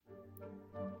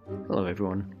Hello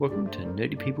everyone, welcome to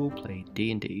Nerdy People Play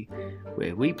D&D,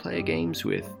 where we play games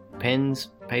with pens,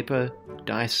 paper,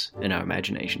 dice, and our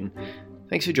imagination.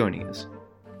 Thanks for joining us.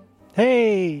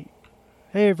 Hey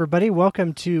everybody,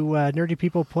 welcome to Nerdy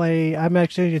People Play. I'm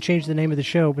actually going to change the name of the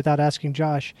show without asking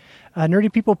Josh.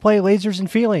 Nerdy People Play Lasers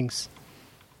and Feelings.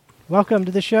 Welcome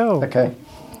to the show. Okay.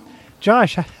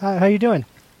 Josh, how you doing?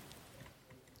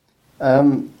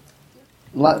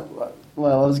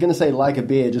 Well, I was going to say like a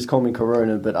beer, just call me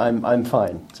Corona, but I'm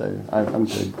fine. So I'm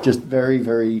good. Just very,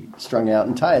 very strung out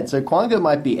and tired. So Quanga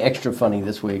might be extra funny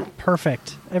this week.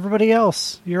 Perfect. Everybody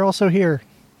else, you're also here.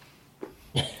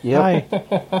 Yep.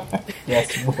 Hi.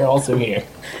 Yes, we're also here.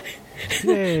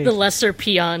 Yay. The lesser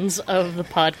peons of the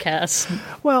podcast.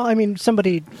 Well, I mean,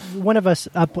 one of us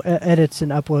edits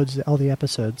and uploads all the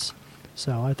episodes,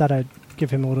 so I thought I'd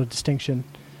give him a little distinction.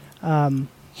 But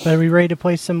are we ready to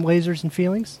play some Lasers and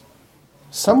Feelings?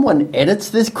 Someone edits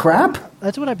this crap?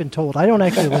 That's what I've been told. I don't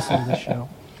actually listen to this show.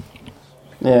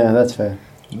 Yeah, that's fair.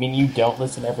 You mean you don't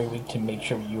listen every week to make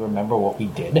sure you remember what we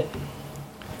did?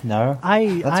 No,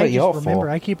 I what just you're remember. for.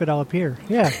 I keep it all up here.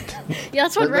 Yeah. Yeah,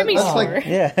 that's what Remy's that's for. like-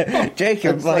 Yeah,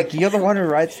 Jacob, It's like, you're the one who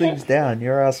writes things down.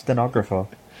 You're our stenographer.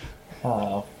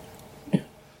 Oh,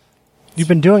 You've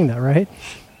been doing that, right?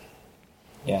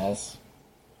 yes.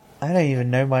 I don't even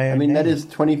know my own I mean,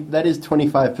 name. that is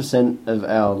 25% of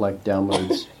our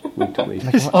downloads week to week.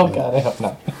 Oh god, I hope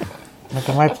not. Like,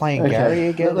 am I playing Gary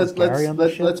again? Let's Is Gary on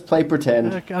the show? let's play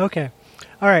pretend. Okay.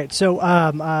 All right. So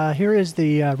here is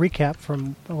the recap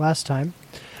from last time.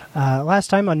 Last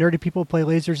time on Nerdy People Play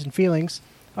Lasers and Feelings,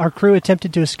 our crew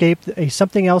attempted to escape a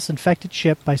something else infected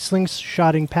ship by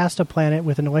slingshotting past a planet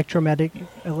with an electromagnetic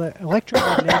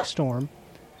storm,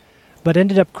 but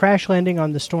ended up crash landing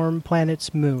on the storm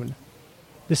planet's moon.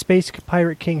 The space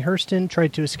pirate King Hurston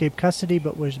tried to escape custody,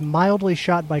 but was mildly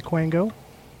shot by Quango.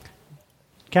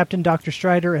 Captain Dr.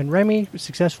 Strider and Remy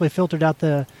successfully filtered out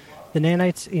the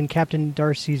nanites in Captain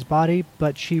Darcy's body,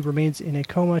 but she remains in a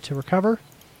coma to recover.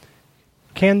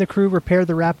 Can the crew repair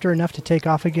the Raptor enough to take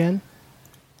off again?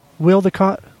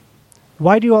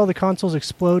 Why do all the consoles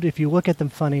explode if you look at them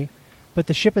funny, but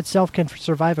the ship itself can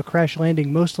survive a crash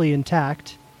landing mostly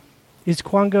intact? Is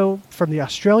Quango from the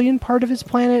Australian part of his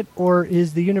planet, or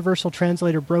is the universal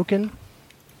translator broken?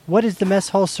 What is the mess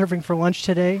hall serving for lunch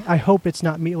today? I hope it's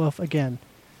not meatloaf again.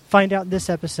 Find out this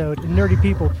episode in Nerdy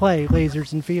People Play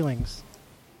Lasers and Feelings.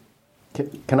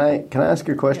 Can I ask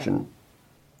you a question?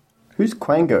 Who's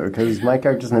Quango? Because my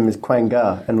character's name is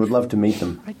Quanga, and would love to meet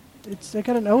them. I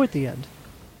got an O at the end.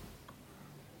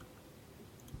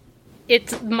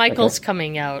 Michael's Okay.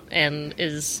 coming out and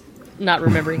is not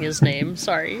remembering his name.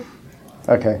 Sorry.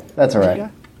 Okay, that's all right. Yeah.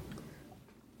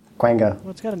 Quanga,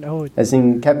 Well, it's got an O. as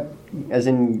in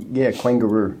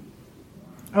Quangaroo.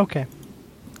 Okay.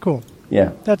 Cool.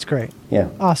 Yeah, That's great. yeah.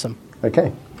 Awesome.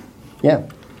 Okay, yeah.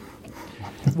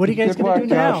 What are you guys Good going to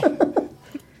do work, now?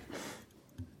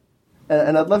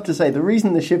 And I'd love to say the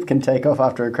reason the ship can take off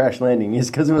after a crash landing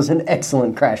is because it was an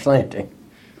excellent crash landing.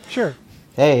 Sure.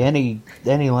 Hey, any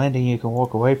landing you can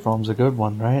walk away from is a good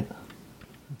one, right?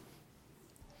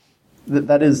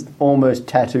 That is almost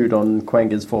tattooed on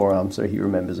Quanga's forearm, so he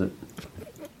remembers it.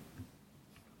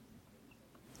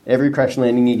 Every crash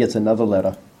landing, he gets another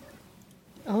letter.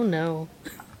 Oh no.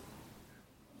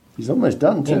 He's almost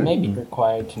done, It may too. be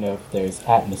required to know if there's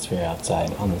atmosphere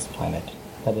outside on this planet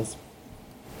that is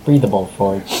breathable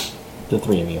for the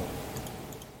three of you.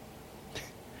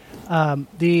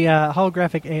 The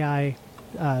holographic AI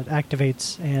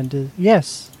activates, and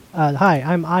yes. Hi,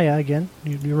 I'm Aya again.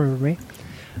 You remember me.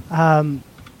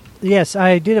 Yes,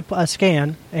 I did a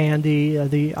scan, and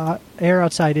the air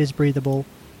outside is breathable.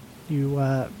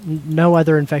 No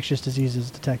other infectious diseases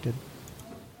detected.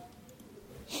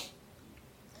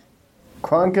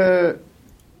 Quanga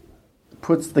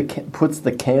puts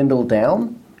the candle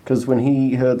down because when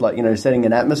he heard setting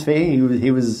an atmosphere,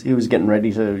 he was getting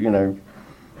ready to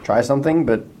try something,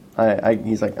 but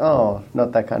he's like, oh,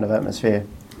 not that kind of atmosphere.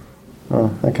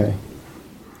 Oh, okay.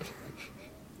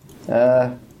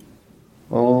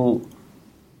 Well,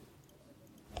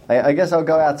 I guess I'll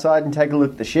go outside and take a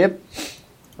look at the ship.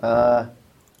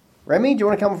 Remy, do you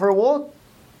want to come for a walk?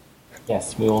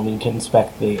 Yes, we will need to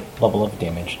inspect the level of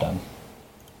damage done.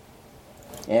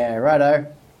 Yeah, righto.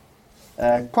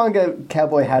 Quanga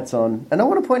cowboy hats on, and I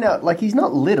want to point out, he's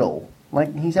not little.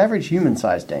 He's average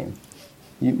human-sized, Dane.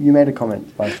 You made a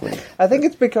comment last week. I think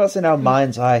it's because in our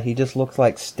mind's eye, he just looks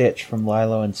like Stitch from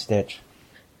Lilo and Stitch.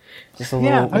 Just a Yeah,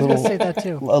 little, I was going to little, say that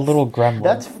too. a little gremlin.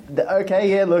 That's okay.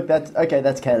 Yeah, look, that's okay.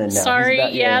 That's canon now. Sorry,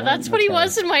 That- that's what he canon.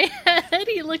 was in my head.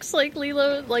 He looks like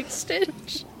Lilo, like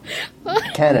Stitch.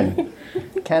 Canon.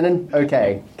 Canon.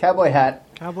 Okay. Cowboy hat.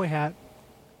 Cowboy hat,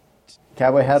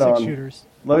 Cowboy hat 6 on. shooters.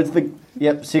 Loads the.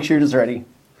 Yep. 6 shooters ready.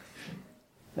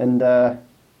 And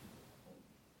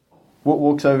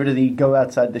walks over to the go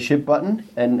outside the ship button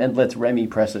and lets Remy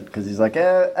press it because he's like,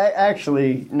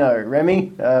 actually, no,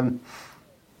 Remy,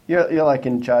 you're like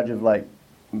in charge of like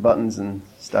buttons and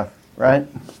stuff, right?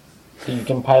 So you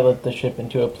can pilot the ship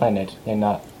into a planet and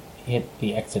not hit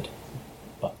the exit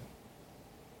button.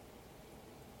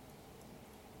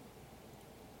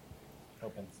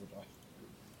 Opens the door.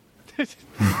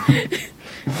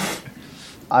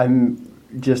 I'm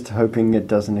just hoping it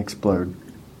doesn't explode.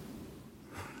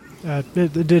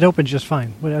 It opened just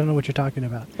fine. I don't know what you're talking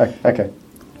about. Okay.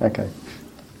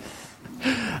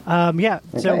 Yeah.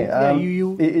 So Okay, yeah,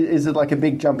 you is it like a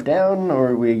big jump down, or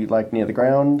are we like near the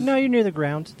ground? no, you're near the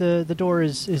ground. The door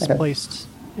is Okay. placed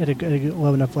at a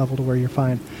low enough level to where you're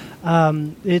fine.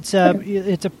 It's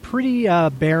a pretty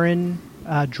barren,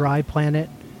 dry planet.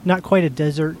 Not quite a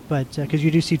desert, but because you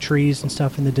do see trees and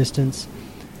stuff in the distance,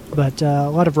 but a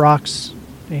lot of rocks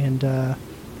and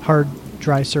hard,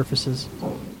 dry surfaces.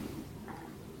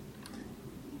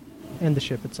 And the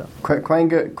ship itself.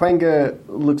 Quanga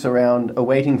looks around,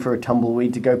 awaiting for a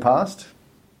tumbleweed to go past,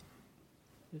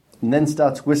 and then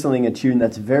starts whistling a tune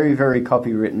that's very, very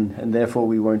copywritten, and therefore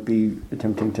we won't be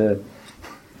attempting to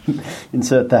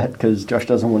insert that because Josh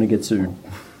doesn't want to get sued.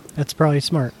 That's probably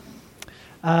smart.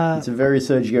 It's a very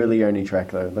Sergio Leone track,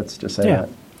 though. Let's just say Yeah.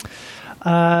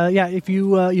 that. Yeah, if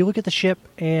you look at the ship,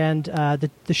 and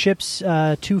the ship's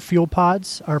 2 fuel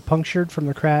pods are punctured from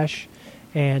the crash,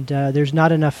 and there's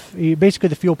not enough. Basically,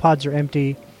 the fuel pods are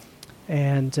empty,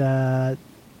 and so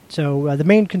the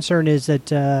main concern is that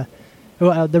the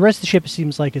rest of the ship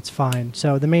seems like it's fine.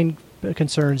 So the main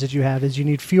concerns that you have is you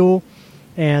need fuel,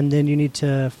 and then you need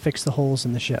to fix the holes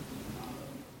in the ship,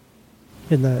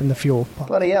 in the fuel pod.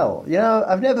 Bloody hell. You know,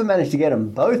 I've never managed to get them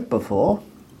both before.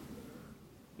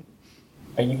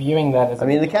 Are you viewing that as I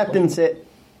mean, the captain said...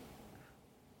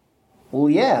 Well,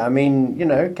 yeah, I mean, you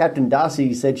know, Captain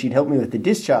Darcy said she'd help me with the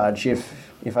discharge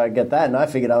if I get that, and I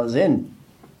figured I was in.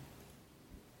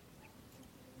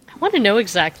 I want to know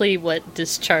exactly what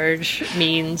discharge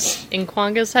means in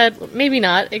Quanga's head. Maybe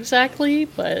not exactly,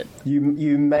 but You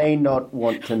may not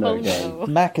want to know, oh Dan. no.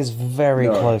 Mac is very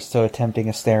No. close to attempting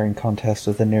a staring contest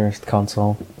with the nearest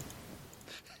console.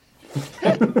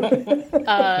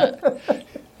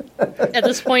 At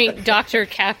this point, Dr.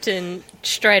 Captain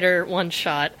Strider One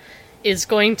Shot is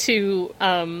going to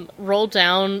roll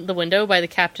down the window by the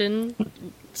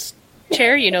captain's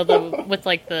chair, you know, the with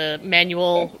like the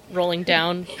manual rolling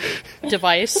down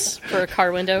device for a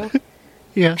car window,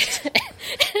 Yeah.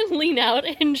 and lean out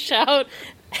and shout,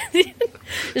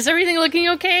 "Is everything looking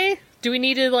okay? Do we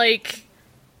need to like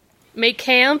make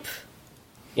camp?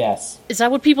 Yes. Is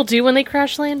that what people do when they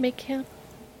crash land? Make camp?"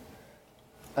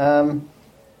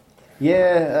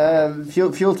 Yeah,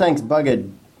 fuel tank's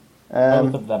buggered.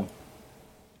 Both of them.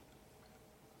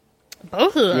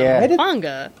 Both of them. Yeah.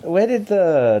 Quanga. Where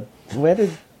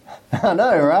did I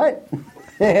know, right?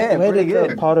 Yeah, where pretty did the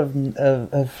good. pot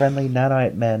of friendly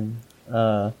nanite men?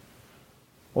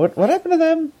 What happened to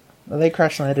them? They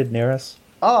crash landed near us.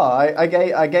 Oh, I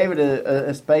gave it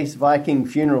a space Viking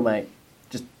funeral, mate.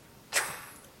 Just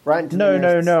right into No. the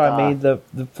nearest I star. mean the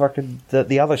fucking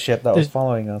the other ship that was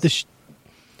following us.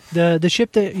 The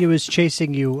ship that was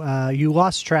chasing you, you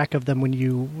lost track of them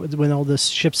when all the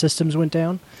ship systems went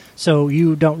down, so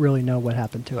you don't really know what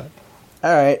happened to it.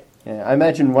 All right. Yeah, I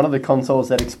imagine one of the consoles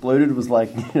that exploded was like,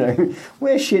 you know,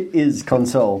 where shit is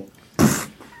console?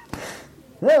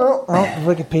 Well, Well,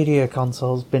 Wikipedia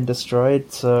console's been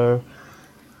destroyed, so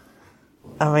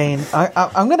I mean,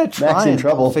 I'm gonna Mac's try in and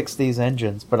trouble. fix these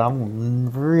engines, but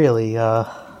I'm really I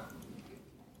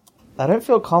don't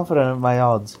feel confident in my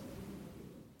odds.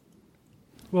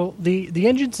 Well, the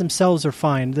engines themselves are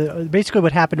fine. Basically,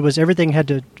 what happened was everything had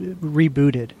to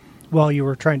rebooted while you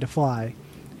were trying to fly,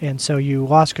 and so you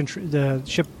lost control. The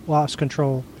ship lost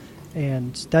control,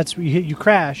 and that's you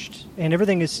crashed, and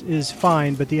everything is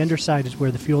fine. But the underside is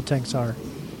where the fuel tanks are,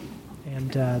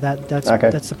 and that's Okay.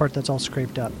 that's the part that's all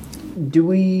scraped up. do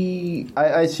we...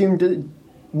 I assume...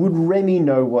 would Remy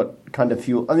know what kind of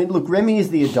fuel... I mean, look, Remy is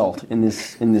the adult in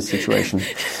this situation.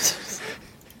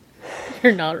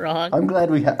 You're not wrong. I'm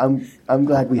glad we I'm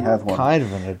glad we have one. Kind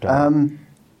of an adult.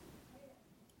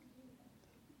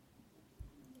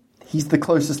 He's the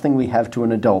closest thing we have to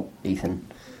an adult, Ethan.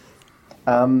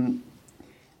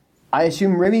 I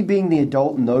assume Remy, being the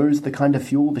adult, knows the kind of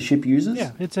fuel the ship uses?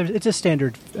 Yeah, it's a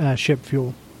standard ship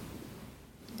fuel.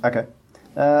 Okay.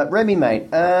 Remy,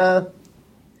 mate, do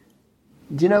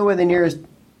you know where the nearest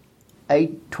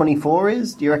A24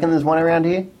 is? Do you reckon there's one around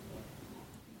here?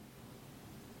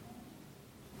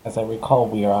 As I recall,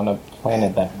 we are on a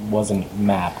planet that wasn't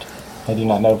mapped. I do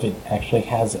not know if it actually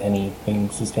has anything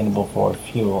sustainable for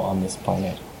fuel on this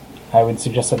planet. I would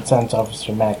suggest that Science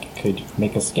Officer Mac could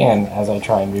make a scan as I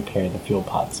try and repair the fuel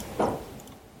pods.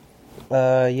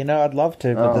 I'd love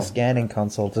to, but the scanning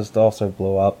console just also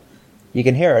blew up. You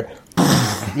can hear it.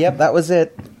 Yep, that was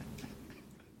it.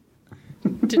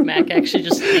 Did Mac actually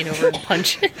just lean over and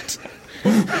punch it?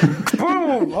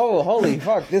 Boom! Oh, holy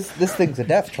fuck! This thing's a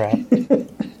death trap.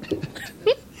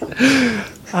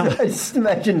 I just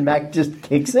imagine Mac just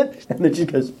kicks it and then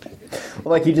just goes,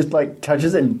 like he just like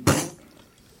touches it and.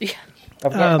 Yeah.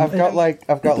 I've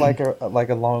got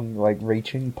a long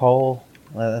reaching pole.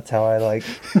 That's how I work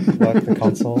the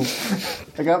consoles.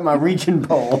 I got my reaching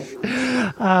pole.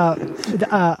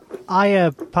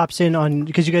 Aya pops in on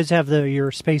because you guys have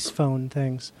your space phone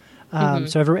things,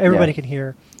 so everybody can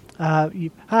hear. Hi,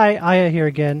 Aya here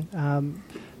again.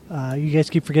 You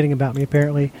guys keep forgetting about me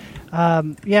apparently.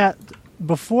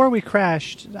 Before we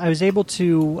crashed, I was able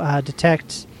to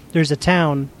detect there's a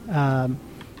town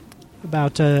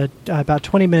about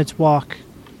 20 minutes walk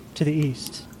to the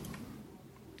east.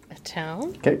 A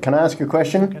town? Can I ask a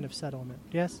question? Kind of settlement.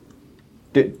 Yes.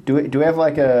 Do we have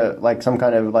some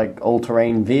kind of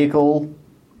all-terrain vehicle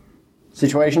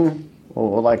situation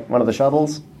or like one of the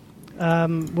shuttles?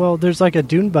 Well, there's a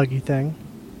dune buggy thing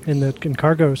in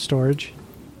cargo storage.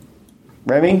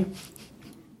 Remy,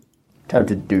 time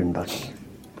to dune buggy.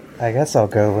 I guess I'll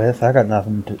go with. I got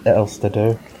nothing else to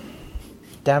do.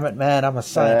 Damn it, man! I'm a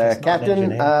scientist, not an Captain.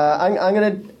 engineer.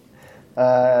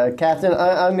 Captain,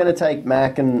 I'm gonna take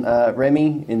Mac and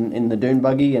Remy in the dune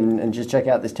buggy and just check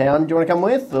out this town. Do you want to come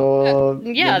with? Or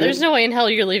There's no way in hell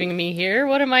you're leaving me here.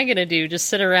 What am I gonna do? Just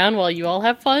sit around while you all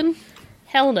have fun?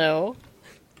 Hell no.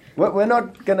 We're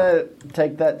not gonna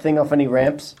take that thing off any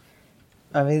ramps.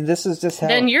 I mean, this is just how.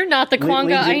 Then you're not the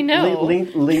Kwanga I know.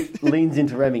 Leans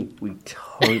into Remy. We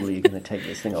totally are gonna take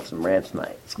this thing off some ramps, mate.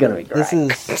 It's gonna be great. This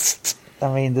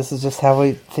is just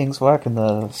how things work in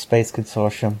the Space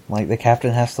Consortium. The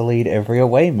captain has to lead every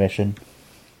away mission.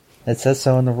 It says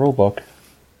so in the rulebook.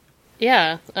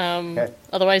 Yeah, Okay.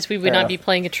 Otherwise we would Fair not enough. be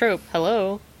playing a trope.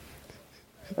 Hello?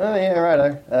 Oh yeah,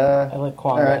 righto. I like Kwanga.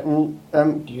 All right. Well,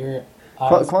 Your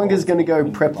eyes Kwanga's going to go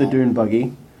will prep the black. dune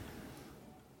buggy.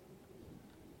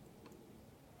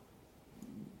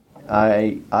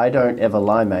 I don't ever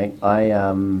lie, mate.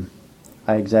 I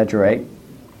exaggerate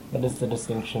What is the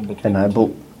distinction between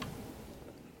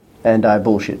and I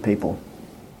bullshit people.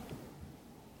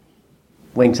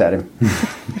 Winks at him.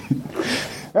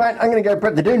 All right, I'm going to go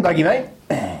prep the dune buggy, mate.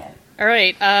 All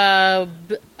right,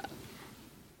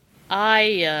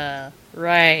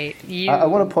 right, you... I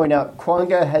want to point out,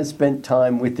 Kwanga has spent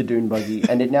time with the dune buggy,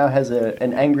 and it now has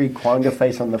an angry Kwanga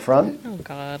face on the front Oh,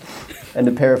 God. and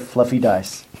a pair of fluffy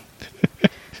dice.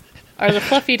 Are the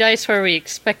fluffy dice where we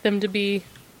expect them to be?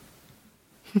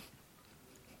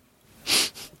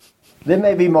 There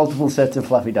may be multiple sets of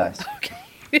fluffy dice.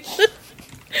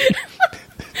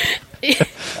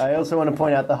 I also want to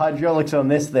point out the hydraulics on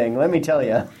this thing. Let me tell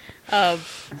you,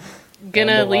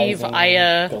 Gonna leave Vandalizing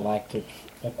Aya... galactic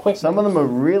equipment. some of them are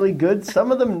really good,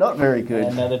 some of them not very good.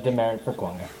 Another demerit for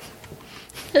Kwanga.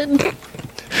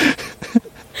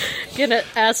 Gonna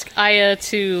ask Aya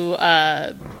to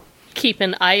keep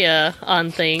an eye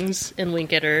on things and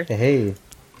wink at her. Hey.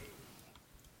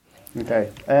 Okay.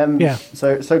 Yeah.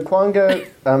 So Kwanga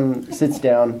sits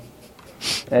down,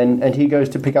 and he goes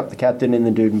to pick up the captain in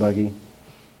the dune buggy.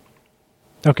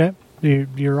 Okay,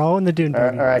 you're all in the dune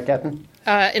buggy. All right, Captain.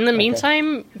 In the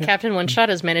meantime, Captain One Shot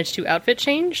has managed to outfit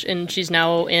change, and she's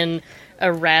now in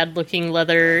a rad-looking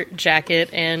leather jacket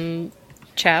and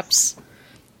chaps,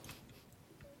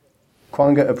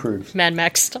 Kwanga approves. Mad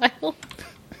Max style.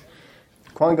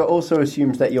 Kwanga also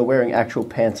assumes that you're wearing actual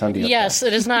pants under your Yes,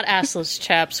 it is not assless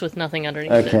chaps with nothing underneath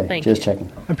pants. it. Okay, Thank just you.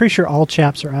 checking. I'm pretty sure all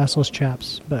chaps are assless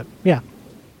chaps, but yeah.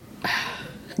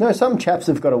 No, some chaps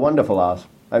have got a wonderful ass.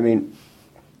 I mean,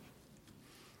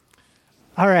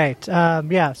 All right.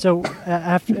 So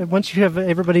once you have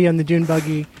everybody on the dune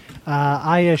buggy,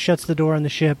 Aya shuts the door on the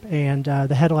ship, and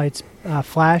the headlights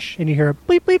flash, and you hear a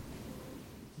bleep bleep.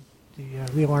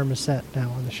 The alarm is set now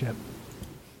on the ship.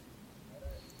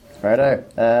 righto.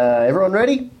 Everyone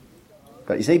ready?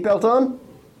 Got your seatbelt on?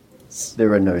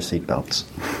 There are no seatbelts.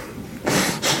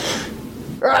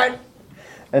 Right.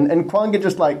 And Kwanga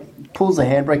just pulls the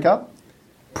handbrake up,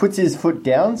 puts his foot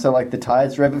down, so like the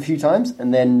tires rev a few times,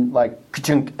 and then like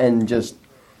ka-chunk, and just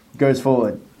goes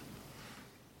forward.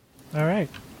 All right.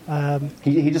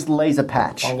 He just lays a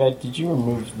patch. Wonga, did you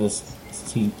remove the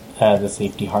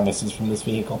safety harnesses from this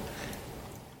vehicle?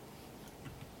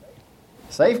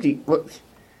 Safety? What?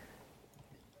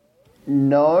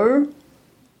 No.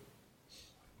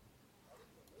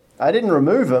 I didn't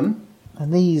remove them.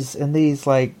 And these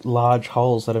like large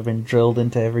holes that have been drilled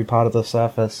into every part of the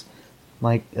surface,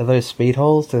 like, are those speed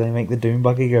holes? Do they make the Doom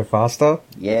buggy go faster?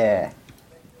 Yeah.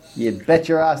 You bet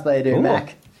your ass they do, Cool.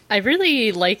 Mac. I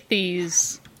really like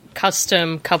these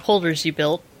custom cup holders you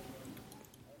built.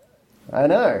 I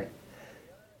know.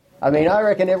 I mean, I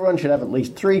reckon everyone should have at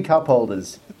least 3 cup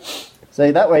holders.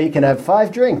 So that way you can have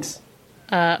 5 drinks.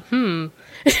 Okay.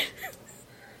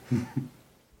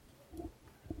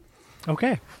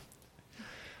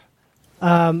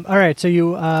 All right. So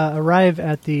you arrive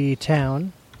at the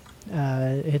town.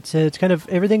 It's kind of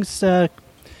everything's.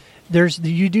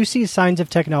 You do see signs of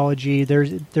technology.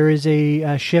 There is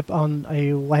a ship on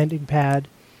a landing pad,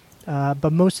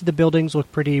 but most of the buildings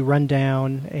look pretty run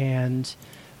down, and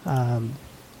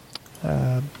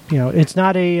it's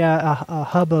not a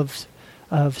hub of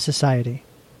society.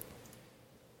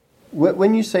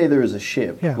 When you say there is a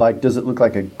ship, Yeah. like, does it look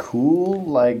like a cool,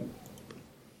 like,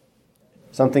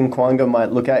 something Kwanga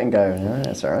might look at and go, no,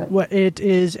 that's all right? Well, it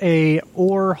is a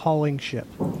ore hauling ship.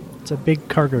 It's a big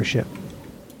cargo ship.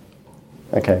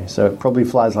 Okay, so it probably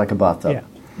flies like a bathtub. Yeah,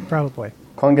 probably.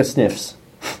 Kwanga sniffs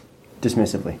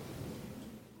dismissively.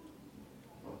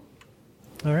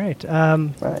 All right.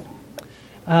 Right.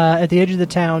 At the edge of the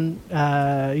town,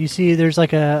 you see there's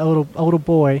like a little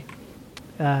boy.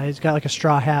 He's got like a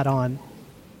straw hat on,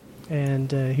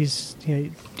 and he's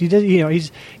kind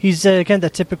of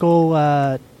that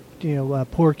typical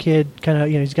poor kid kind of.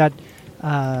 He's got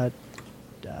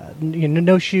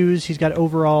no shoes. He's got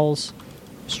overalls,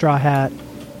 straw hat,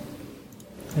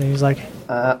 and he's like,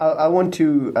 I want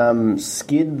to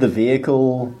skid the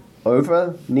vehicle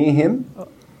over near him.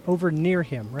 over near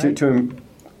him, right?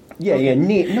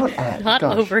 Near, not at. Not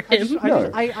gosh. over him. No.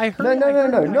 I heard. No, I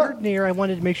not- heard near. I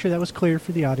wanted to make sure that was clear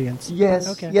for the audience. Yes,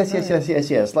 Okay.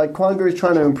 yes. Like, Kwanga is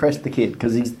trying to impress the kid,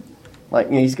 because he's, like,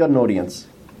 he's got an audience.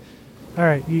 All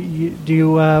right. Do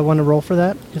you want to roll for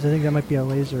that? Because I think that might be a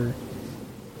laser.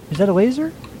 Is that a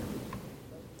laser?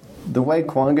 The way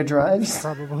Kwanga drives,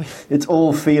 Probably. it's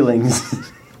all feelings.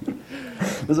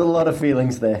 There's a lot of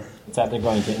feelings there. It's either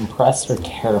going to impress or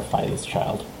terrify this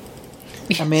child.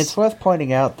 I mean, it's worth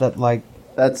pointing out that, like,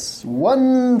 That's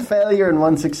 1 failure and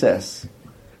 1 success.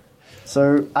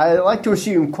 So I like to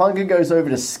assume Kwanga goes over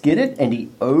to skid it, and he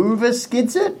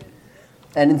over-skids it.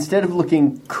 And instead of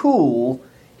looking cool,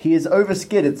 he is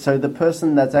over-skid it, so the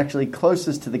person that's actually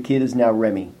closest to the kid is now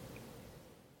Remy.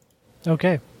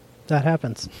 Okay, that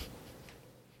happens.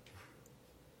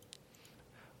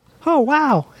 Oh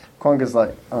wow! Kwanga's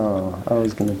like, oh, I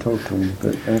was going to talk to him,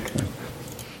 but okay.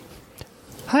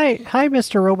 Hi,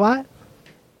 Mr. Robot.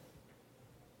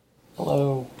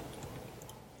 Hello,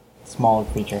 small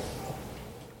creature.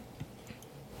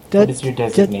 What is your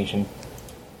designation?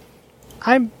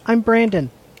 I'm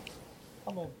Brandon.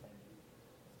 Hello.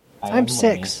 I'm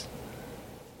 6.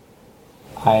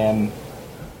 I am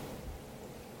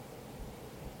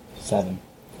 7.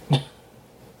 I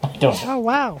don't know. Oh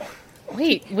wow!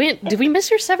 Wait, did we miss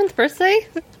your 7th birthday?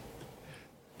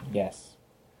 Yes.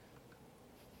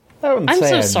 I wouldn't I'm say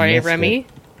so I sorry, missed Remy.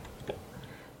 it.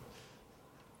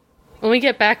 When we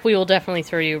get back, we will definitely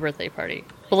throw you a birthday party.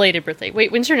 Belated birthday.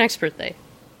 Wait, when's your next birthday?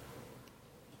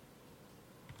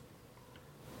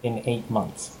 In 8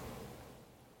 months.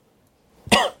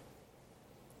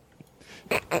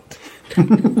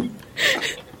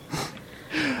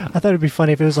 I thought it'd be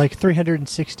funny if it was like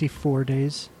 364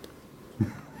 days.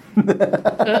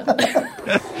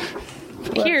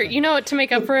 Here, you know what, to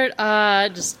make up for it,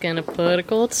 just gonna put a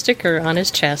gold sticker on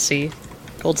his chassis.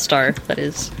 Gold star, that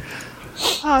is.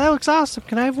 Oh, that looks awesome.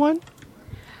 Can I have one?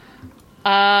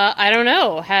 I don't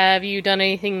know. Have you done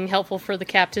anything helpful for the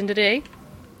captain today?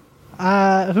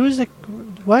 Who's the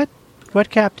what? What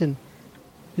captain?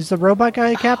 Is the robot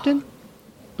guy a captain?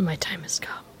 My time has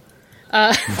come.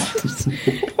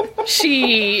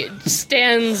 She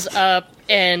stands up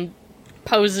and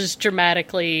poses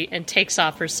dramatically and takes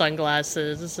off her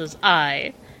sunglasses. This is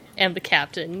I am the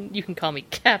captain. You can call me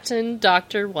Captain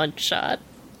Dr. One Shot.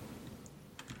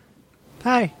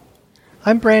 Hi,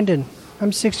 I'm Brandon.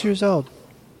 I'm 6 years old.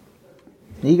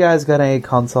 You guys got any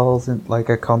consoles in, like,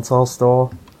 a console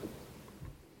store?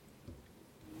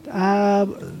 I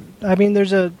mean,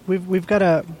 we've got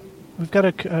a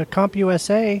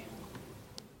CompUSA.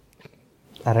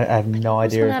 I have no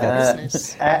idea if What's going on that's... in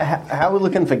business? How are we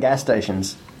looking for gas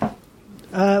stations?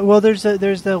 Well, there's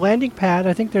the landing pad.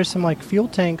 I think there's some like fuel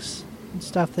tanks and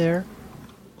stuff there.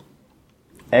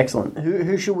 Excellent.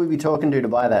 Who should we be talking to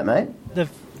buy that, mate?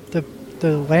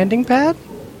 The landing pad.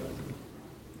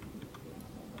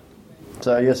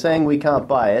 So you're saying we can't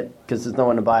buy it because there's no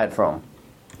one to buy it from?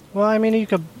 Well, I mean,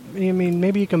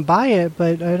 maybe you can buy it,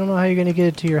 but I don't know how you're going to get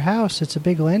it to your house. It's a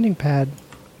big landing pad.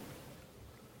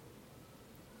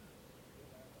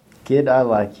 Kid, I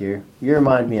like you. You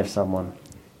remind me of someone.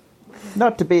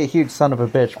 Not to be a huge son of a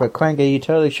bitch, but Quanga, you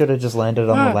totally should have just landed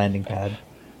on the landing pad.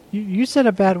 You said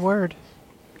a bad word.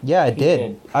 Yeah, I He did.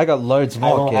 did. I got loads I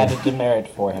more, will add kid. a demerit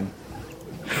for him.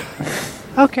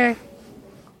 Okay.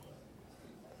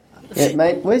 Yeah,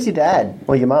 mate, where's your dad?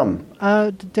 Or your mum?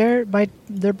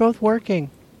 They're both working.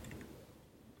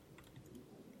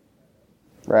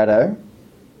 Righto.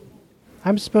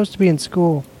 I'm supposed to be in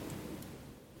school.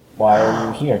 Why are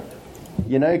you here?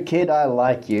 You know, kid, I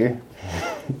like you.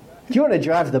 Do you want to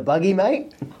drive the buggy,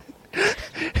 mate?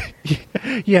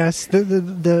 Yes,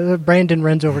 the Brandon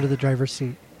runs over to the driver's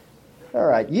seat. All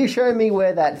right, you show me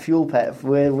where that fuel pad,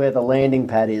 where the landing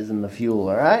pad is and the fuel,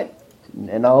 all right?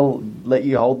 And I'll let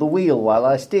you hold the wheel while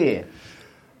I steer.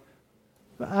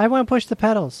 I want to push the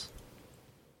pedals.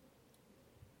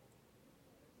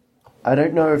 I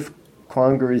don't know if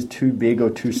Quanga is too big or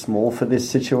too small for this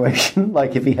situation.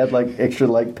 Like if he had like extra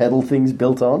like pedal things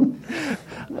built on.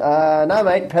 No,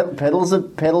 mate. Pedals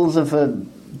are for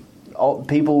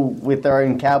people with their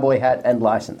own cowboy hat and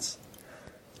license,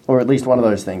 or at least one of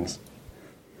those things.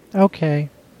 Okay.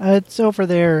 It's over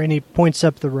there, and he points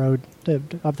up the road,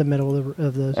 up the middle of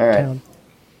the All right. town.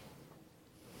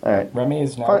 All right. Remy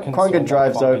is now Quanga concerned that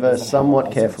drives Quanga over doesn't have a somewhat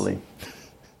license. carefully.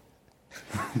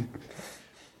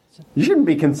 You shouldn't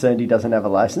be concerned he doesn't have a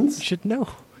You license. should know.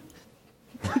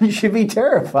 You should be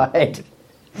terrified.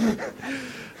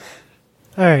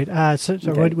 All right. So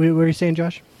Okay. what were you saying,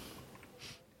 Josh?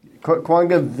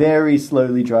 Quanga very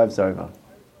slowly drives over.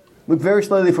 Look, very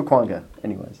slowly for Quanga,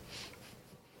 anyways.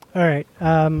 All right.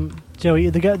 So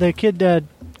the kid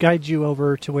guides you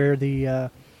over to where the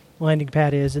landing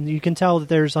pad is, and you can tell that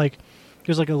there's like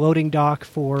a loading dock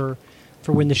for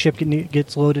when the ship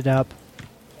gets loaded up,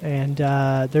 and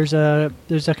there's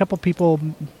a couple people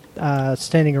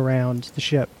standing around the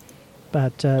ship,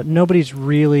 but nobody's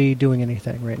really doing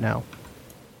anything right now.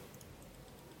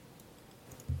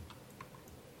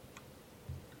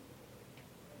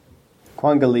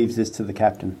 Quanga leaves this to the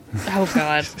captain. Oh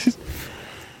God.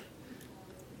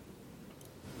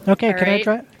 Okay. All Can I right.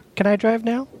 drive? Can I drive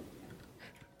now?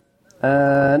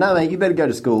 No, mate, you better go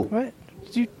to school. What?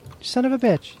 You son of a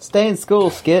bitch! Stay in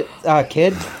school, kid.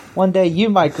 One day you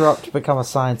might grow up to become a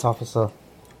science officer.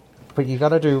 But you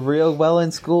gotta do real well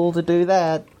in school to do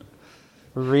that.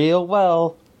 Real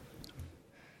well.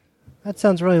 That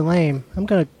sounds really lame. I'm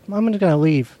gonna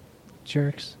leave,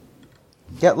 jerks.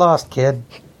 Get lost, kid.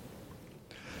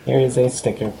 Here is a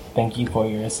sticker. Thank you for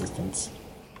your assistance.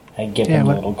 I give Yeah, him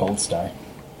what- a little gold star.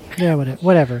 Yeah,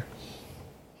 whatever.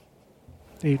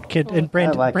 The kid and I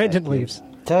like that Brandon kid. leaves.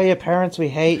 Tell your parents we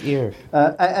hate you.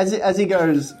 As he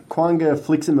goes, Quanga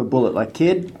flicks him a bullet. Like,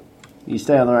 kid, you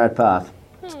stay on the right path.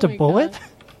 Just a my bullet? God.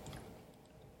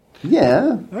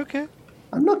 Yeah, Okay.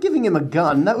 I'm not giving him a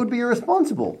gun. That would be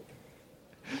irresponsible.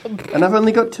 And I've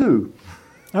only got 2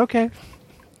 Okay.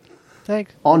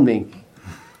 Thanks. on me.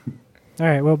 All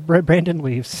right. Well, Brandon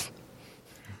leaves.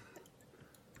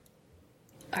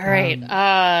 All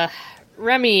right.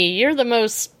 Remy, you're the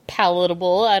most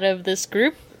palatable out of this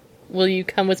group. Will you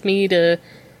come with me to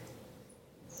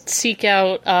seek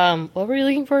out what were you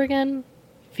looking for again?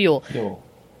 Fuel. Yo,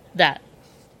 That.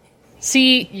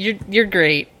 See, you're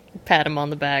great. Pat him on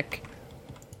the back.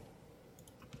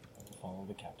 follow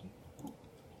the captain.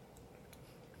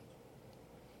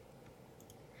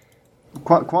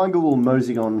 Quanga will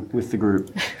mosey on with the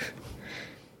group.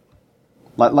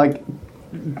 like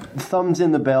thumbs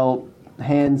in the belt,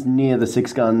 hands near the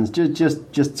 6 guns,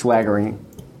 just swaggering.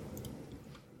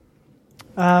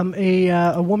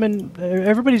 A woman.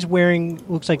 Everybody's wearing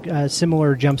looks like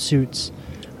similar jumpsuits.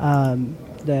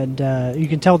 And you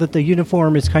can tell that the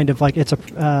uniform is kind of like it's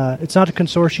not a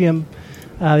consortium.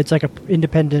 It's like a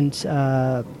independent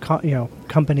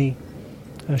company,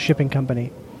 a shipping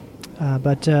company.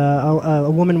 But a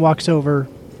woman walks over,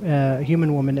 a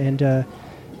human woman, and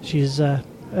she's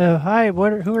hi.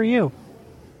 Who are you?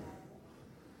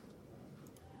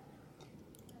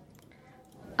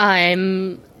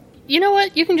 You know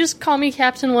what? You can just call me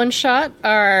Captain One Shot.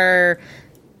 Our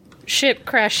ship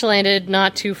crash landed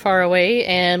not too far away,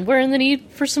 and we're in the need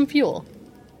for some fuel.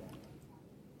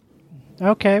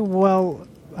 Okay, well,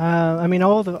 I mean,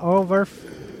 all of our.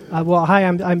 Well, hi,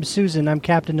 I'm Susan. I'm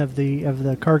captain of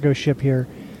the cargo ship here.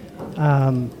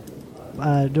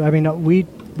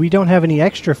 We don't have any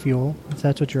extra fuel, if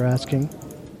that's what you're asking.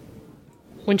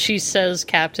 When she says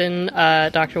captain,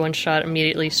 Dr. One Shot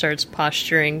immediately starts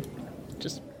posturing,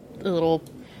 just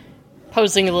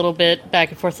posing a little bit back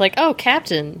and forth, like, oh,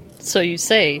 captain, so you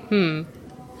say,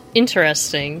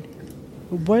 interesting.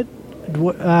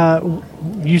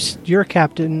 You're a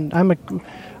captain.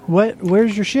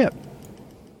 Where's your ship?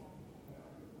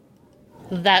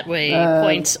 That way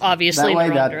points obviously in the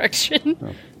wrong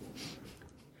direction.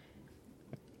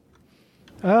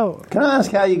 Oh. Can I ask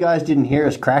how you guys didn't hear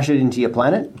us crash it into your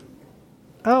planet?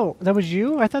 Oh, that was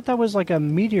you? I thought that was like a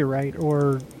meteorite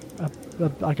or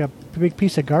like a big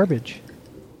piece of garbage.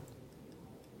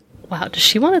 Wow, does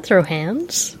she want to throw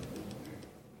hands?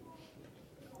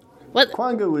 What?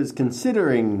 Quanga was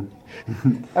considering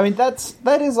I mean,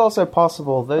 that is also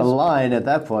possible. a line at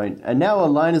that point, and now a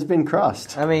line has been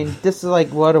crossed. I mean, this is like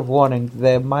word of warning.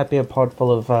 There might be a pod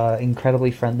full of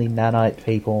incredibly friendly nanite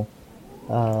people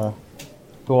who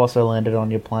also landed on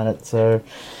your planet. So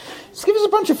just give us a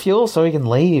bunch of fuel so we can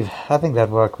leave. I think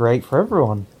that'd work great for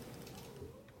everyone.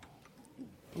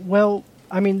 Well,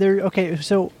 I mean, okay.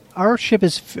 So our ship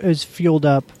is fueled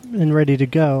up and ready to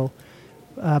go,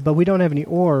 but we don't have any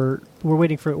ore. We're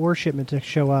waiting for an ore shipment to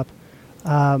show up.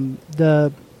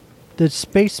 The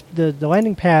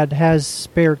landing pad has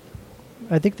spare.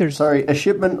 I think there's Sorry, a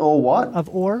shipment or what? of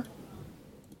ore.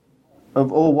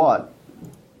 Of or what?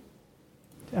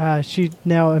 She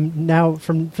now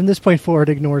from this point forward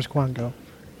ignores Quanga.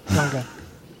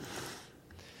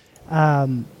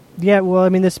 Yeah, well, I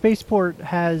mean, the spaceport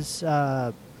has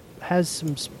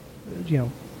some,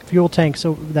 fuel tanks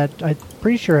so that I'm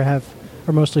pretty sure are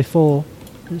mostly full,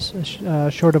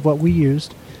 short of what we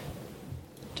used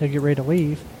to get ready to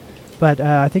leave. But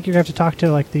I think you're gonna have to talk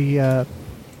to like the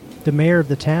mayor of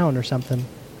the town or something.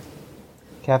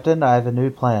 Captain, I have a new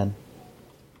plan.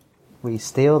 We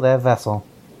steal their vessel.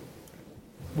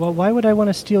 Well, why would I want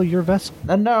to steal your vessel?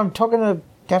 No, I'm talking to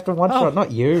Captain One Shot,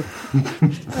 not you.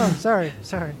 Oh, sorry.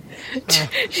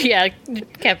 Yeah,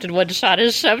 Captain One Shot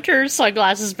has shoved her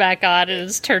sunglasses back on and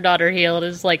has turned on her heel and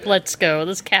is like, let's go.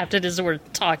 This captain is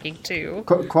worth talking to.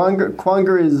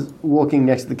 Quanga is walking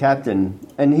next to the captain,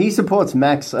 and he supports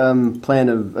Mac's plan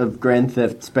of Grand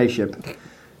Theft Spaceship.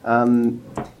 And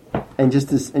just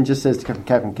says to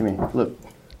Captain, come here. Look,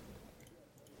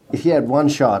 if you had one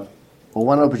shot or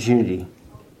one opportunity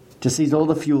to seize all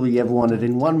the fuel you ever wanted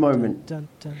in one moment,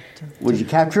 would you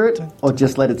capture it or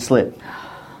just let it slip?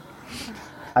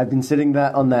 I've been sitting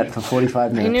on that for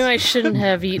 45 minutes. I knew I shouldn't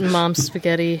have eaten mom's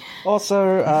spaghetti.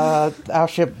 Also, our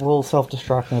ship will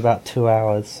self-destruct in about 2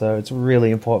 hours, so it's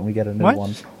really important we get a new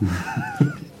one.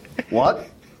 What?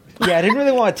 Yeah, I didn't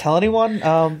really want to tell anyone.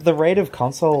 The rate of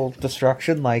console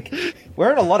destruction,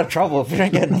 we're in a lot of trouble if we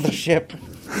don't get another ship.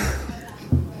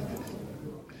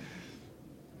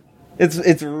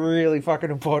 It's really fucking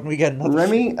important we get another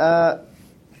ship.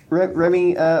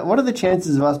 Remy, what are the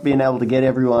chances of us being able to get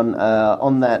everyone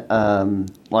on that,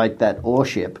 that ore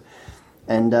ship?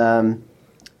 And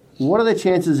what are the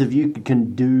chances of you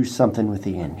can do something with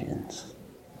the engines?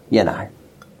 You know.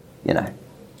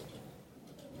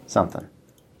 Something.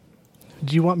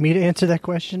 Do you want me to answer that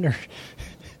question, or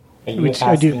are you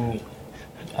asking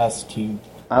us to?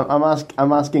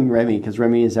 I'm asking Remy because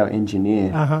Remy is our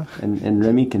engineer, and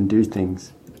Remy can do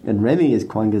things, and Remy is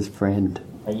Quanga's friend.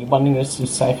 Are you wanting us to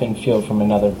siphon fuel from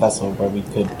another vessel where we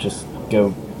could just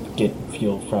go get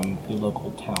fuel from the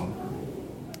local town?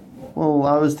 Well,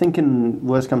 I was thinking,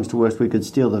 worst comes to worst, we could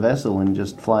steal the vessel and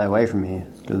just fly away from here,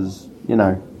 because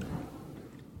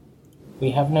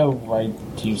we have no right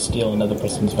to steal another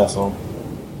person's vessel.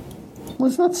 Well,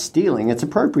 it's not stealing; it's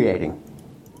appropriating.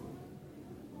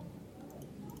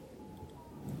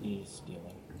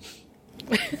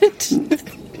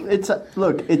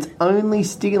 It's only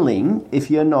stealing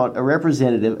if you're not a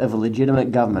representative of a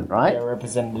legitimate government, right? You're a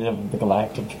representative of the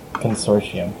Galactic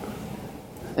Consortium.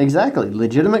 Exactly,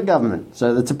 legitimate government,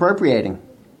 so that's appropriating.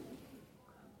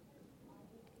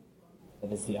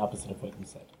 That is the opposite of what you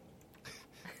said.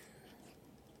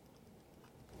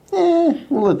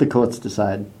 We'll let the courts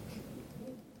decide.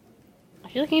 Are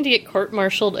you looking to get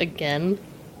court-martialed again?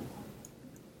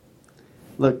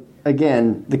 Look,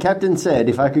 again, the captain said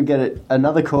if I could get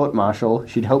another court-martial,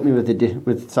 she'd help me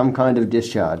with some kind of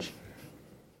discharge.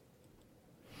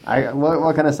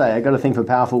 What can I say? I got a thing for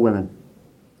powerful women.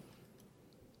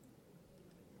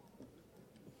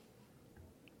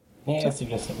 May I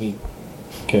suggest that we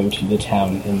go to the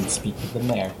town and speak with the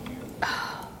mayor?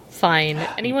 Fine.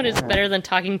 Anyone is better than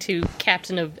talking to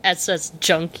Captain of SS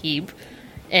Junk Heap.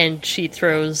 And she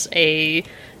throws a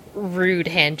rude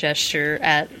hand gesture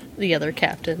at the other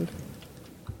captain.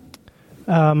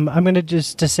 I'm going to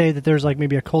just to say that there's like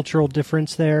maybe a cultural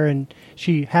difference there, and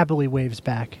she happily waves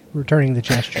back, returning the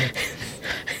gesture.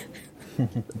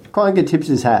 Quanga tips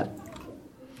his hat.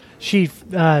 She's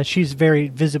very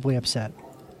visibly upset.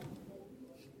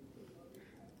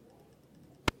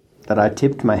 That I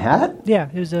tipped my hat? Yeah,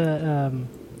 it was a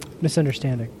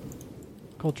misunderstanding,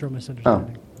 cultural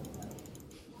misunderstanding. Oh.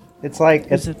 It's like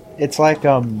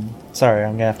sorry,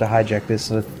 I'm gonna have to hijack this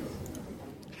with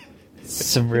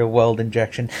some real world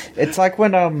injection. It's like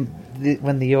when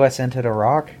the US entered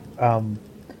Iraq,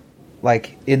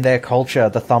 like in their culture,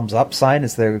 the thumbs up sign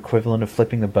is their equivalent of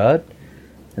flipping the bird,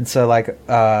 and so like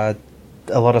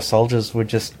a lot of soldiers would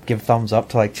just give thumbs up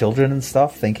to like children and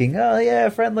stuff, thinking, "Oh yeah,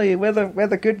 friendly, we're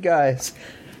the good guys,"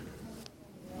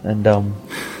 and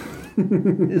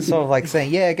it's sort of like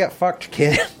saying, "Yeah, get fucked,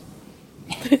 kid."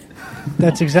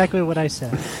 That's exactly what I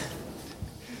said.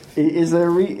 Is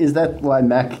that why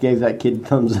Mac gave that kid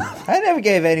thumbs up? I never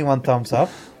gave anyone thumbs up.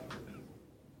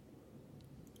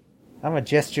 I'm a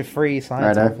gesture-free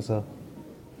science officer.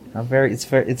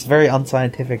 It's very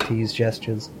unscientific to use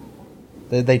gestures.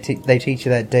 They teach you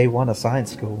that day one of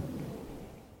science school,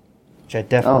 which I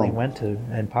definitely went to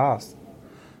and passed.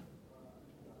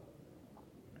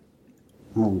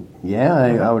 Well, yeah,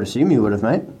 I would assume you would have,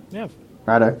 mate. Yeah,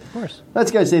 Righto. of course.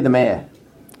 Let's go see the mayor.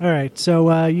 All right,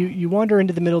 so you wander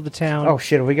into the middle of the town. Oh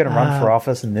shit, are we going to run for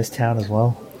office in this town as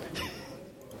well?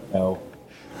 No.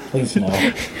 Please no.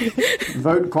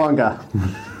 Vote Quanga.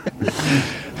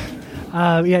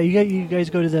 Yeah, you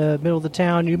guys go to the middle of the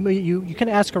town. You kind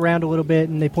of ask around a little bit,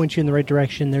 and they point you in the right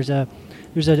direction. There's a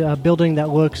building that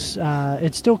looks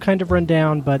it's still kind of run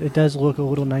down, but it does look a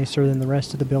little nicer than the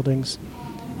rest of the buildings.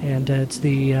 And it's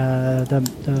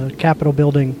the Capitol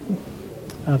building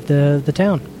of the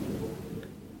town.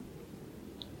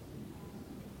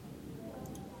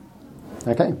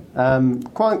 Okay.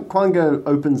 Quanga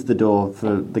opens the door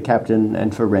for the captain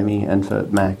and for Remy and for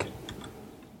Mac.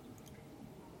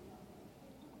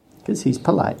 Because he's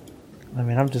polite. I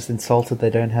mean, I'm just insulted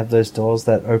they don't have those doors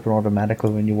that open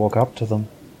automatically when you walk up to them.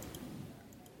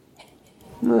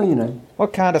 Well, you know.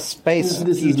 What kind of space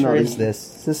future is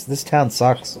this? This town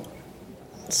sucks.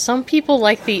 Some people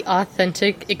like the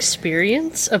authentic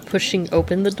experience of pushing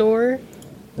open the door.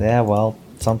 Yeah, well,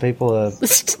 some people are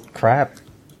crap.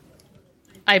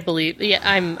 I believe, yeah,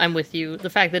 I'm with you.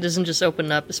 The fact that it doesn't just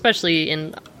open up, especially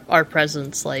in our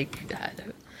presence, like,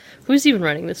 God, who's even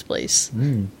running this place?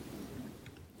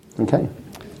 Okay.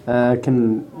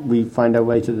 Can we find our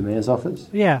way to the mayor's office?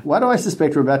 Yeah. Why do I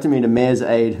suspect we're about to meet a mayor's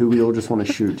aide who we all just want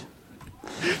to shoot?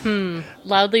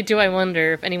 Loudly do I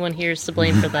wonder if anyone here is to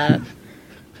blame for that.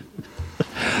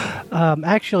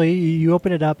 Actually, you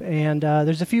open it up, and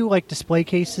there's a few like display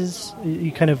cases.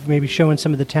 You kind of maybe showing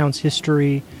some of the town's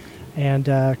history and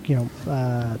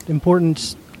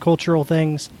important cultural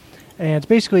things. And it's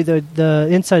basically the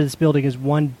inside of this building is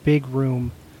one big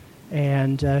room,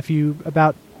 and if you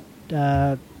about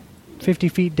 50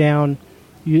 feet down,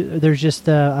 there's just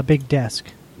a big desk,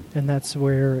 and that's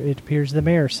where it appears the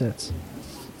mayor sits.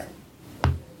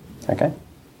 Okay.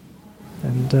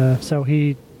 And so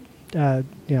he,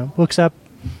 looks up,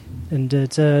 and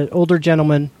it's an older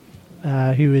gentleman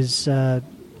who is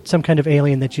some kind of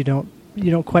alien that you don't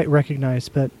quite recognize,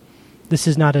 but this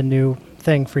is not a new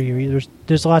thing for you.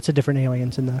 There's lots of different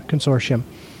aliens in the consortium.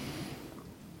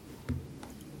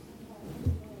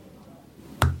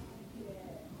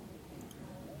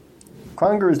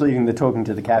 Quanga is leaving the talking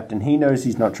to the captain. He knows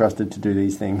he's not trusted to do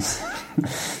these things.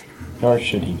 Nor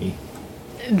should he be.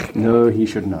 No, he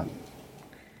should not.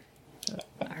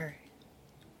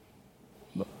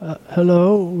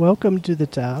 Hello, welcome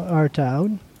to our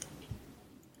town.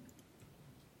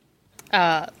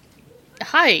 Hi,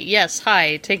 yes,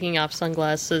 hi, taking off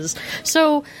sunglasses.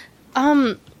 So,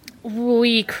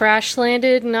 we crash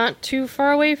landed not too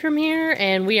far away from here,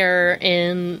 and we are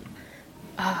in,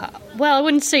 well, I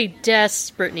wouldn't say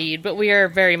desperate need, but we are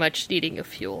very much needing of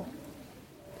fuel.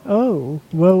 Oh,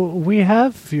 well, we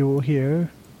have fuel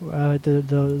here,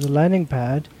 the landing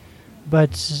pad,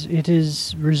 but it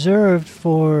is reserved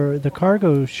for the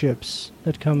cargo ships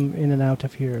that come in and out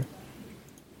of here.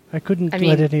 I couldn't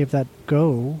let any of that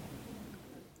go.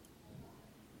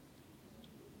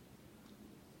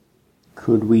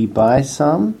 Could we buy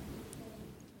some?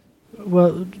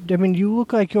 Well, I mean, you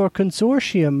look like you're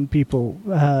consortium people.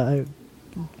 The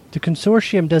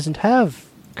consortium doesn't have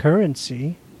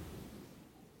currency.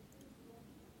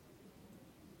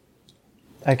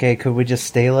 Okay, could we just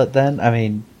steal it then? I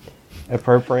mean,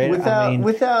 appropriate. I mean,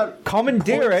 without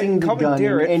commandeer pointing it the gun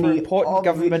for in any important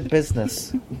government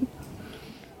business.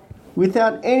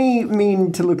 Without any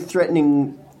mean to look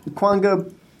threatening,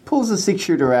 Quanga pulls a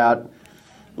 6-shooter out.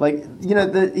 Like,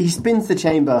 he spins the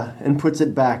chamber and puts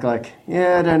it back like,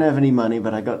 yeah, I don't have any money,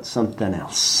 but I got something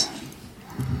else.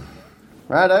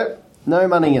 Righto. No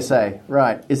money, you say.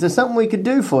 Right. Is there something we could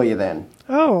do for you then?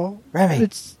 Oh, Remy.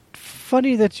 it's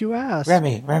funny that you asked.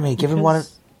 Remy, give him one.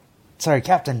 Sorry,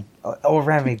 Captain, or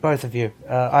Remy, both of you,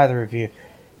 either of you.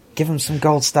 Give him some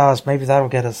gold stars. Maybe that'll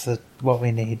get us what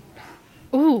we need.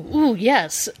 Ooh,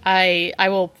 yes. I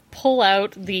will pull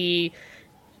out an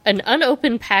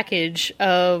unopened package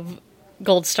of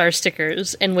gold star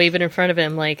stickers and wave it in front of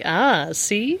him like,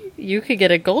 see? You could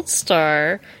get a gold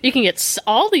star. You can get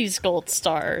all these gold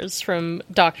stars from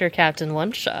Dr. Captain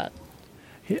One Shot.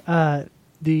 The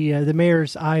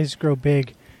mayor's eyes grow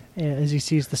big as he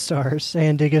sees the stars,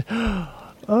 and he goes,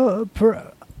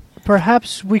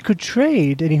 perhaps we could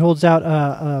trade. And he holds out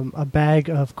a bag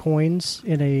of coins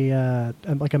in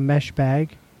a mesh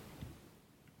bag.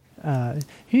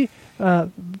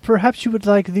 Perhaps you would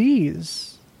like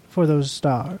these for those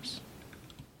stars.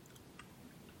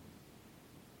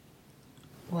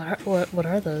 What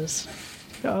are those?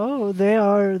 Oh, they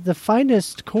are the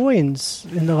finest coins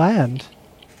in the land.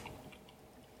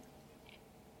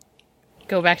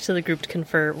 Go back to the group to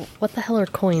confer. What the hell are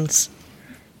coins?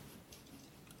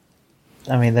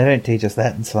 I mean, they don't teach us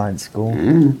that in science school.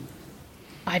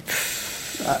 I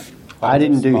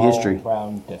didn't do Small, history.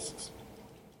 Round discs.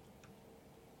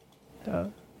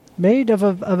 Made of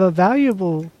a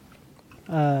valuable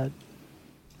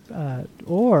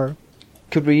ore.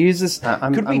 Could we use this?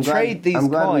 I'm trade glad, these I'm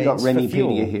glad coins we got for Remipedia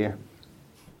fuel? here.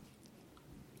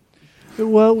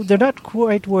 Well, they're not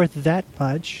quite worth that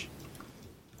much.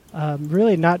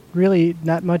 Really not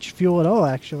much fuel at all,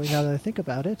 actually, now that I think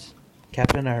about it.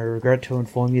 Captain, I regret to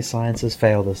inform you science has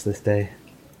failed us this day.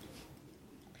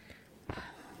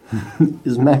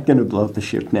 Is Matt going to blow up the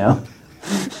ship now?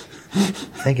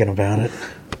 Thinking about it.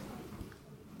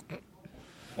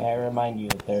 May I remind you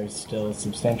that there's still a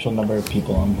substantial number of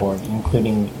people on board,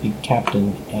 including the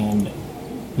captain and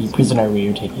the prisoner we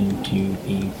are taking to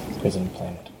the prison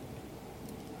planet.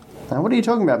 Now, what are you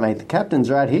talking about, mate? The captain's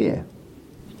right here.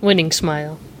 Winning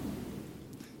smile.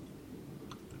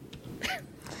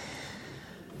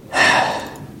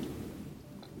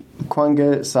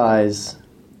 Quanga sighs.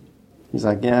 He's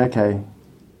like, yeah, okay.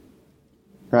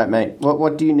 Right, mate.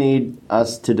 What do you need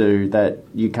us to do that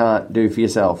you can't do for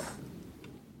yourself?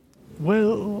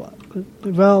 Well,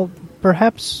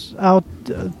 perhaps I'll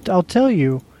tell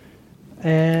you,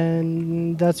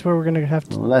 and that's where we're going to have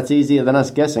to. Well, that's easier than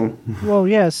us guessing. Well,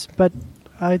 yes, but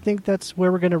I think that's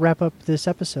where we're going to wrap up this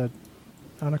episode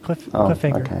on a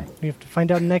cliffhanger. Okay. We have to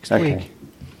find out next Okay. week.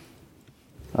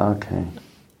 Okay.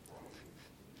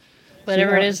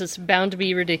 Whatever it is, it's bound to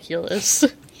be ridiculous.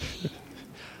 We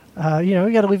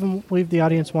got to leave the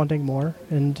audience wanting more,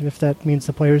 and if that means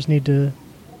the players need to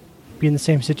be in the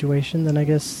same situation, then I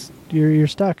guess you're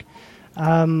stuck.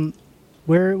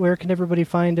 Where can everybody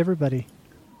find everybody?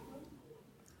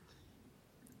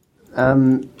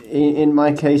 In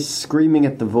my case, Screaming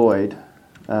at the Void,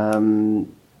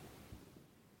 and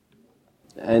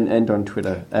on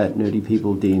Twitter at Nerdy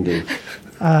People D&D.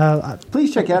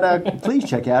 Please check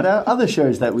out our other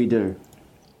shows that we do.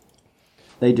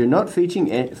 They do not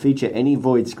feature any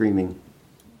void screaming.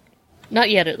 Not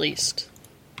yet, at least.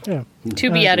 Yeah.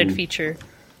 To be added feature.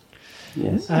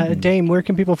 Yes. Dame, where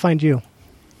can people find you?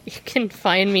 You can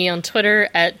find me on Twitter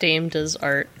at Dame Does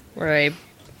Art, where I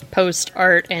post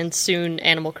art and soon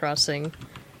Animal Crossing.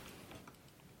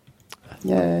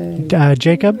 Yay.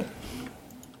 Jacob?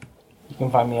 You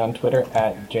can find me on Twitter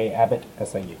at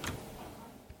JAbbottSIU.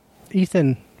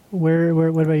 Ethan, what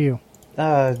about you?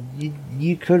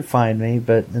 You could find me,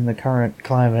 but in the current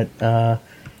climate, we're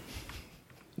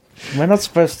not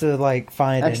supposed to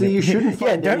find. Actually, you shouldn't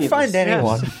find don't any of find this.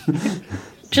 anyone.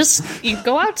 Just you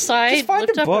go outside, Just find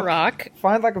lift a up book. a rock.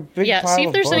 Find a big Yeah, pile see if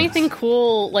of there's books. anything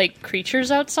cool like creatures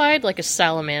outside, like a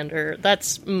salamander.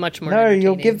 That's much more. No,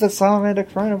 you'll entertaining. give the salamander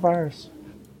coronavirus.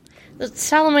 The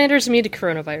salamander's immune to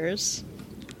coronavirus.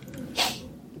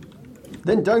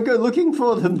 Then don't go looking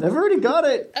for them. They've already got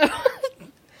it.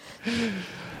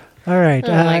 All right.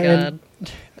 Oh my god.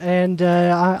 And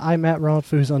I'm at Ronald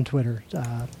Foos on Twitter.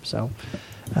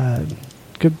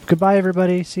 Goodbye,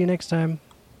 everybody. See you next time.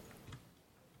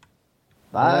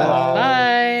 Bye. Bye.